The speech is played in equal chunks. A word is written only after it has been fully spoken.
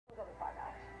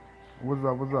What's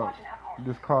up? What's up?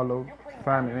 This Carlos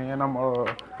signing in. I'm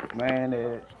man,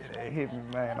 it hit me,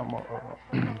 man.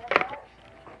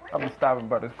 I'm stopping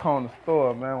by this corner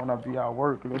store, man. When I be out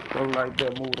working and stuff like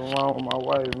that, moving around with my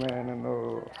wife, man, and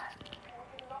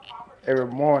every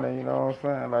morning, you know what I'm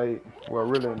saying? Like, well,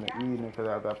 really in the evening, cause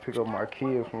after I pick up my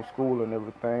kids from school and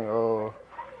everything,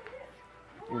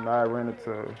 I ran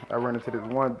into this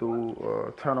one dude,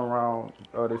 turn around,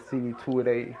 the CV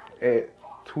Tweet at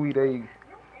Tweet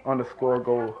underscore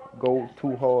go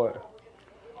too hard.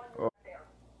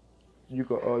 You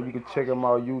can check him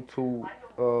out YouTube,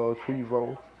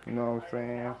 Tweevo, you know what I'm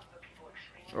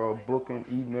saying? Booking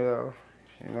email,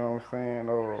 you know what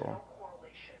I'm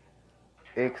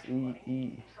saying?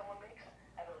 XEE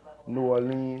New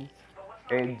Orleans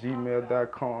at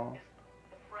gmail.com,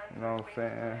 you know what I'm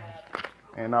saying?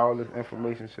 And all this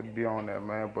information should be on there,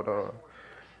 man. But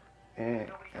in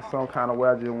some kind of way,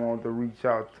 I just wanted to reach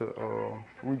out to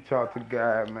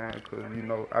God, man, cause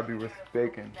I be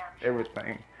respecting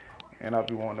everything, and I'll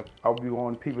be wanting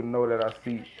people to know that I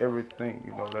see everything.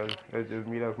 That's just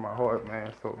me. That's my heart,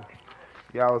 man. So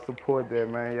y'all support that,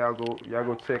 man. Y'all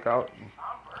go check out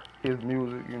his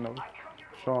music.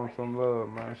 Show him some love,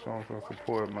 man. Show him some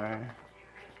support, man.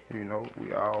 We all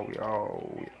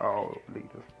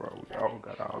leaders, bro. We all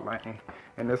got our lane.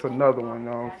 And that's another one, you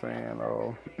know what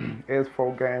I'm saying?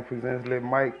 S4 Game presents Lil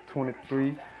Mike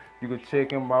 23. You can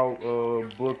check him out,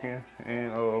 booking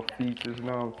and features, you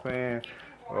know what I'm saying?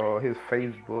 His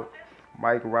Facebook,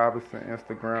 Mike Robinson,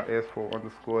 Instagram, S4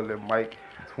 underscore Lil Mike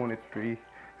 23,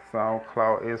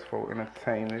 SoundCloud, S4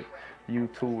 Entertainment,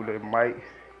 YouTube, Lil Mike,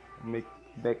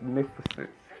 Magnificent,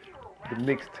 the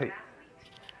mixtape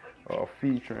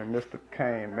featuring Mr.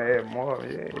 Kane, Mad Marv,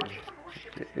 yeah,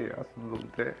 I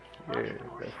salute that. Yeah,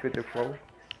 that 54.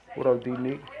 What up, D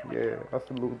Nick? Yeah, I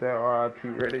salute that. RIP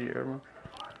Ready, you hear me?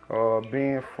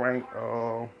 Ben Frank,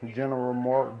 General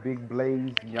Mark, Big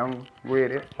Blaze, Young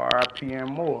Ready, RIP and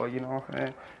more, you know what I'm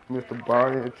saying? Mr.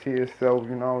 Barney, to yourself,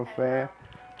 you know what I'm saying?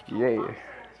 Yeah,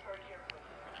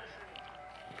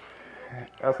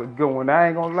 that's a good one. I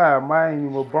ain't gonna lie, mine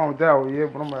ain't even bumped out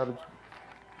yet, but I'm gonna have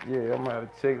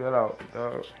to check that out,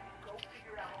 dog.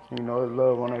 It's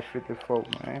love on that 54,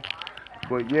 man.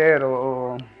 But yeah,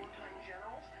 though,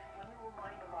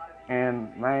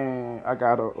 and man, I'm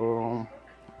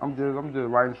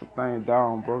just writing some things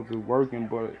down, bro, just working,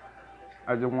 but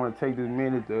I just want to take this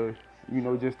minute to,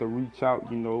 just to reach out,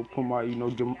 put my,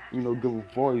 give a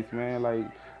voice, man. Like,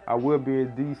 I will be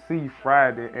in DC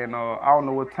Friday, and I don't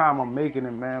know what time I'm making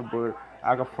it, man, but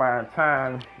I can find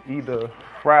time either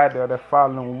Friday or the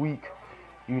following week,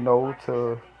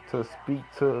 to speak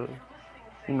to,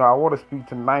 I want to speak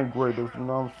to ninth graders, you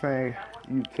know what I'm saying?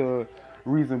 To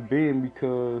reason being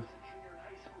because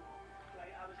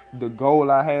the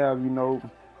goal I have,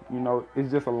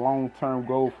 it's just a long term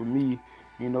goal for me,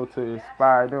 to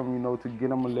inspire them, to get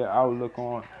them a little outlook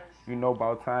on,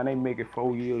 by the time they make it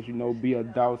 4 years, be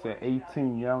adults at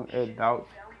 18, young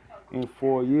adults in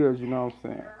 4 years, you know what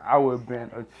I'm saying? I would have been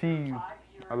achieved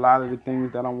a lot of the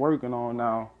things that I'm working on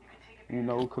now,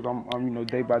 because I'm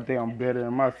day by day I'm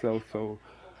bettering myself. So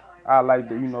I like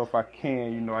to, if I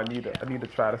can, I need to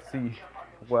try to see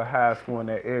what high school in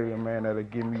that area, man, that'll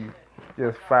give me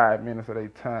just 5 minutes of their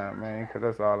time, man, because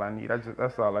that's all I need.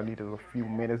 That's all I need is a few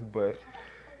minutes, but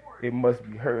it must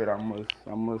be heard. I must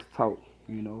talk,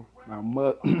 I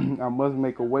must, I must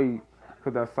make a way,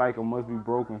 because that cycle must be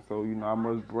broken. So, I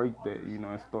must break that,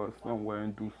 and start somewhere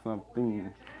and do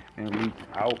something and reach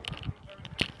out,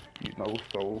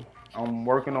 so I'm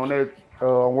working on that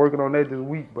this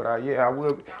week, but yeah, I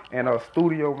will. And a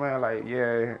studio, man, like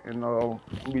yeah, and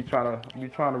be trying to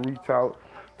reach out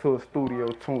to a studio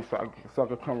too, so I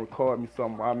can come record me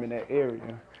something while I'm in that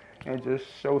area, and just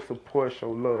show support,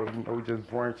 show love, just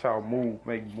branch out,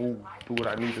 make moves, do what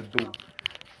I need to do.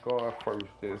 God first,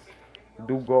 just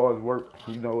do God's work,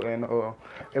 and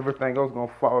everything else gonna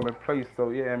fall in place. So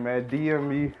yeah, man, DM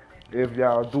me if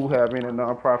y'all do have any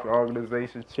nonprofit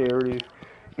organizations, charities,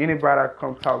 anybody I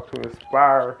come talk to,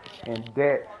 inspire in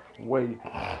that way,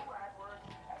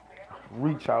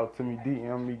 reach out to me,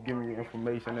 DM me, give me your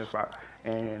information. If I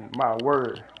and my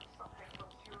word,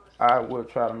 I will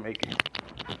try to make it.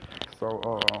 So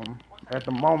at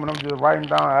the moment, I'm just writing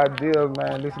down ideas,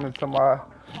 man. Listening to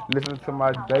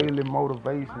my daily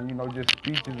motivation. Just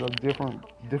speeches of different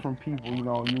people.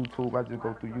 On YouTube, I just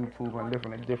go through YouTube and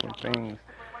listen to different things.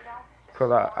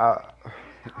 Cause I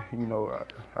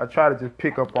try to just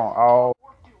pick up on all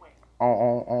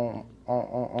on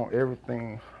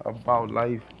everything about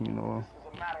life. In a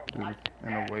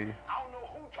way.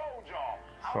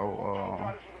 So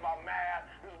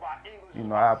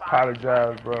I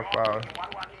apologize, bro,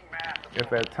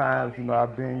 if at times,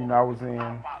 I've been, I was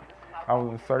in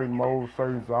certain modes,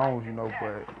 certain zones,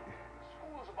 but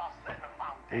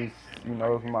it's,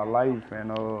 it's my life,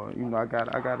 and I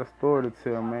got a story to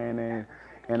tell, man,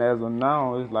 and as of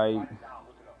now, it's like,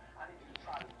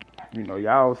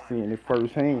 y'all seeing it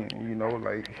firsthand,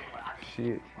 like,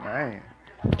 shit, man,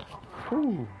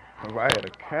 whew, if I had a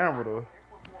camera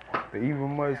to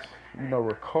even much,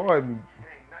 record me,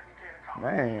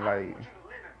 man, like,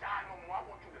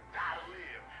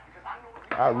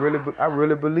 I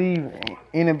really believe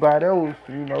anybody else,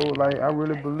 like I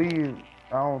really believe.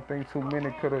 I don't think too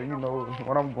many could have,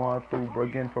 what I'm going through, bro,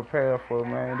 getting prepared for,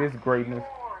 man, this greatness.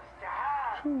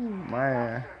 Whew,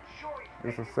 man,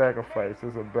 it's a sacrifice.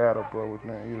 It's a battle, bro. It's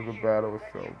a battle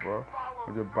itself, bro.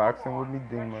 I'm just boxing with me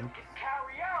demons,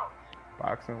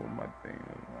 boxing with my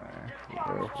demons, man.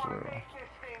 For real, for real.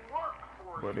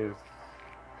 But it's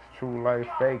true life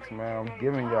facts, man. I'm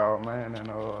giving y'all, man, and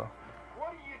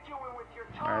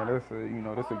man,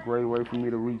 that's a great way for me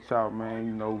to reach out,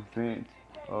 man. Vent,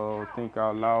 think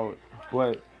out loud,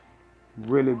 but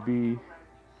really be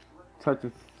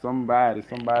touching somebody,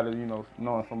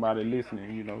 knowing somebody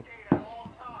listening,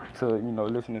 to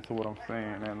listening to what I'm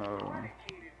saying, and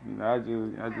I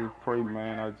just pray,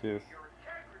 man. I'm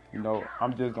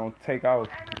just gonna take out.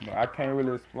 I can't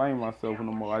really explain myself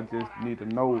no more. I just need to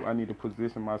know. I need to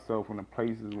position myself in the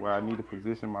places where I need to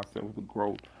position myself to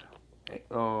grow.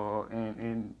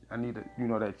 And I need to,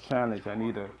 that challenge. I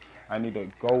need to go. I need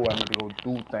to go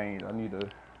do things. I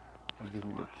just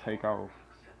need to take off.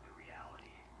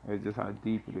 It's just how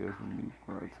deep it is for me,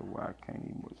 right? To where I can't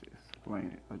even much explain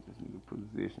it. I just need to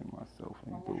position myself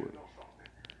and do it.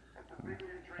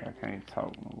 I can't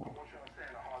talk no more.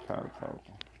 I'm tired of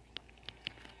talking,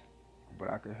 but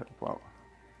I can help out,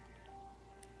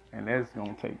 and that's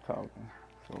gonna take talking.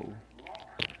 So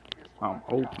I'm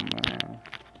open, man.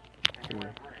 To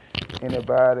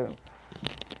anybody,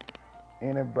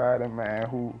 man,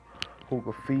 who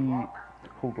could feed,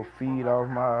 who could feed off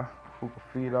my, who could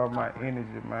feed off my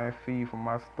energy, man. Feed from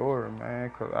my story, man.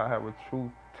 'Cause I have a true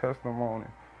testimony.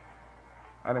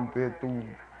 I done been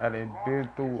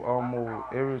through,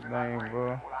 almost everything,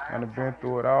 bro. I done been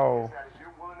through it all.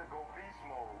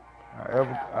 I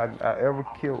ever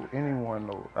killed anyone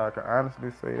though. I can honestly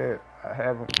say that I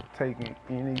haven't taken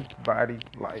anybody's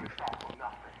life,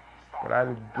 but I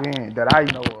done been that I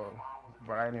know of.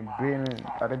 But I done been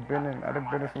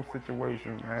in some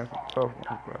situations, man, some tough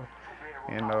ones, bro.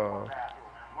 And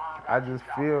I just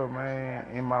feel, man,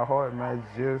 in my heart, man,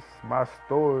 just my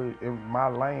story, in my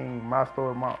lane, my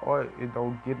story, my art, it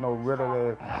don't get no rid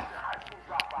of that.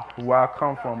 Where I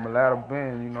come from, a lot of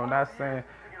been, not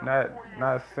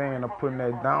saying or putting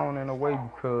that down in a way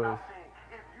because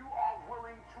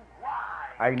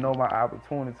I know my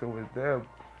opportunity was there,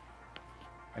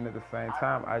 and at the same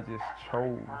time, I just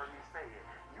chose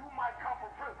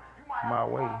my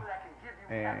way,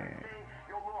 and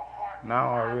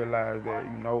now I realize that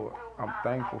I'm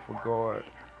thankful for God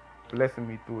blessing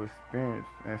me through experience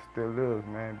and still is,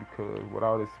 man, because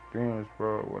without experience,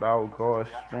 bro, without God's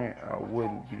strength, I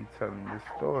wouldn't be telling this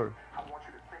story.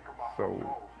 So,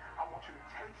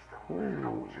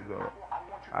 ooh,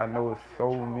 I know it's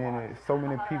so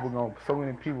many people gonna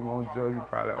judge you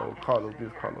probably, oh, Carlos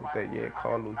this, Carlos that. Yeah,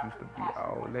 Carlos used to be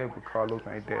all that, but Carlos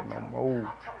ain't that no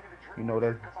more.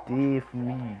 That's dead for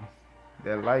me.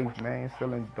 That life, man,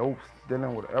 selling dope,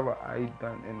 stealing whatever I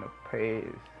done in the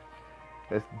past,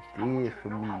 that's dead for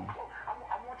me.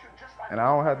 And I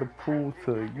don't have to prove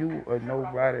to you or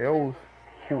nobody else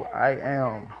who I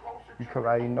am because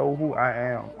I know who I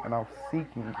am and I'm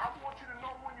seeking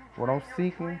what I'm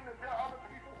seeking,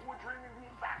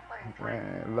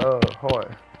 man, love,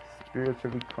 heart,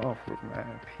 spiritually comfort,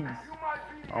 man, peace.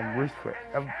 I'm rich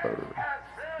forever.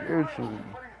 Spiritually.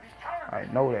 I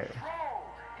know that.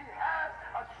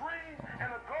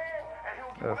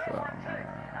 That's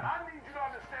man.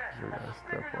 We gotta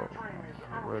step up, man.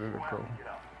 We're ready to go.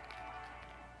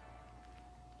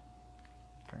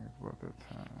 I think it's about that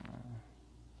time, man.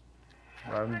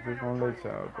 But I'm just gonna let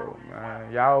y'all go,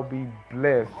 man. Y'all be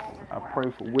blessed. I pray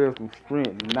for wisdom,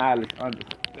 strength, knowledge,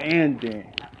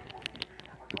 understanding,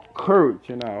 the courage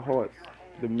in our hearts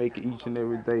to make it each and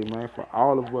every day, man. For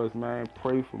all of us, man.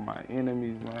 Pray for my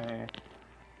enemies, man.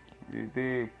 You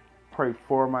did pray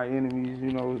for my enemies,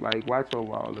 like watch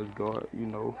over all us, God,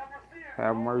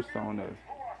 have mercy on us.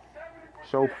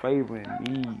 Show favor in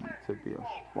me to be a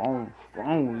strong,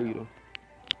 strong leader.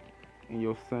 In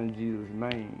your son Jesus'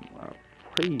 name, I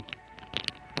pray.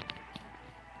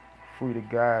 Free the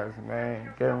guys,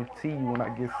 man. Guarantee you when I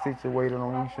get situated,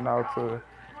 I'm reaching out to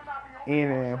any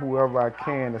and whoever I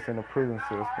can that's in the prison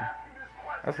system.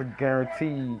 That's a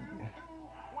guaranteed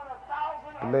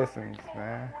blessings,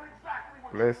 man.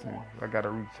 Blessings. I gotta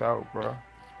reach out, bro.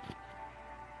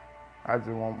 I just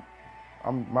want,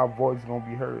 my voice gonna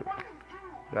be heard.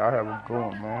 Y'all have a good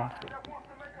one, man.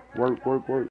 Work, work, work.